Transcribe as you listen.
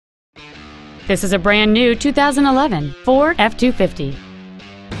This is a brand new 2011 Ford F-250.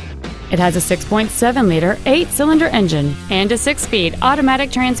 It has a 6.7-liter 8-cylinder engine and a 6-speed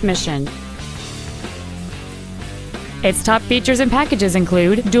automatic transmission. Its top features and packages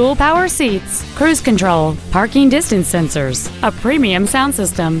include dual power seats, cruise control, parking distance sensors, a premium sound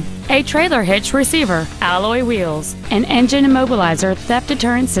system, a trailer hitch receiver, alloy wheels, an engine immobilizer theft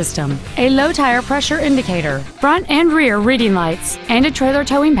deterrent system, a low tire pressure indicator, front and rear reading lights, and a trailer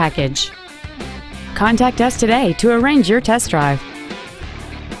towing package. Contact us today to arrange your test drive.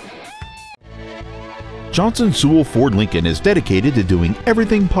 Johnson Sewell Ford Lincoln is dedicated to doing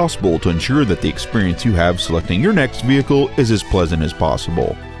everything possible to ensure that the experience you have selecting your next vehicle is as pleasant as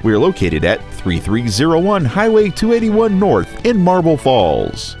possible. We are located at 3301 Highway 281 North in Marble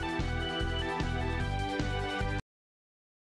Falls.